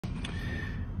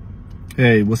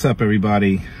Hey, what's up,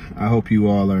 everybody? I hope you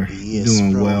all are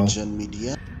doing well.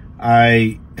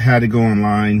 I had to go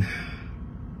online.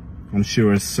 I'm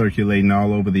sure it's circulating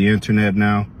all over the internet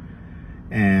now,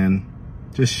 and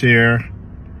just share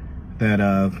that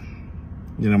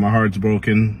my heart's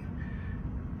broken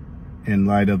in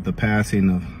light of the passing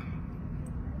of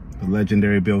the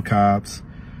legendary Bill Cobbs.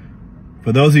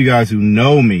 For those of you guys who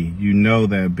know me, you know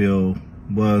that Bill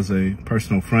was a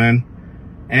personal friend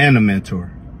and a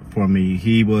mentor for me.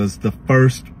 He was the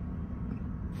first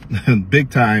big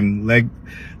time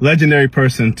legendary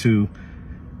person to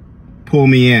pull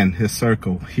me in his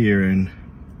circle here in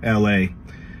LA.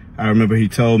 I remember he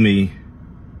told me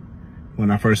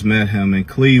when I first met him in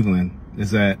Cleveland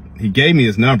is that he gave me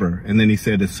his number, and then he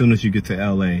said, as soon as you get to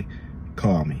LA,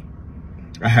 call me.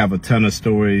 I have a ton of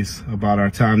stories about our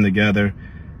time together,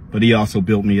 but he also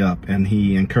built me up, and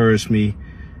he encouraged me,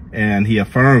 and he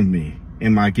affirmed me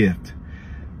in my gift.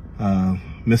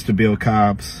 Mr. Bill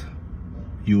Cobbs,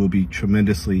 you will be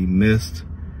tremendously missed.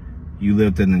 You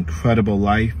lived an incredible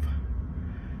life.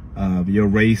 Your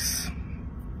race,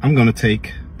 I'm going to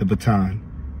take the baton,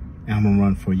 and I'm going to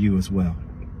run for you as well.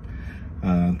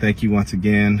 Thank you once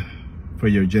again for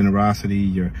your generosity,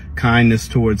 your kindness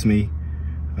towards me.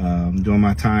 During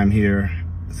my time here,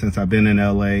 since I've been in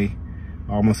LA,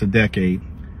 almost a decade,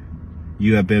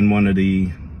 you have been one of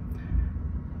the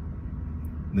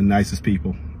nicest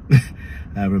people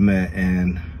I ever met,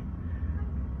 and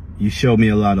you showed me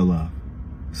a lot of love.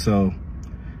 So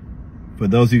for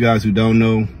those of you guys who don't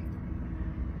know,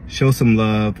 show some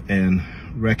love and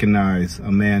recognize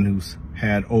a man who's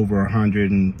had over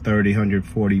 130,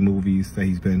 140 movies that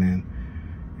he's been in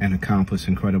and accomplished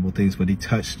incredible things, but he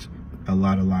touched a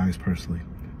lot of lives personally.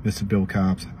 Mr. Bill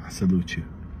Cobbs, I salute you.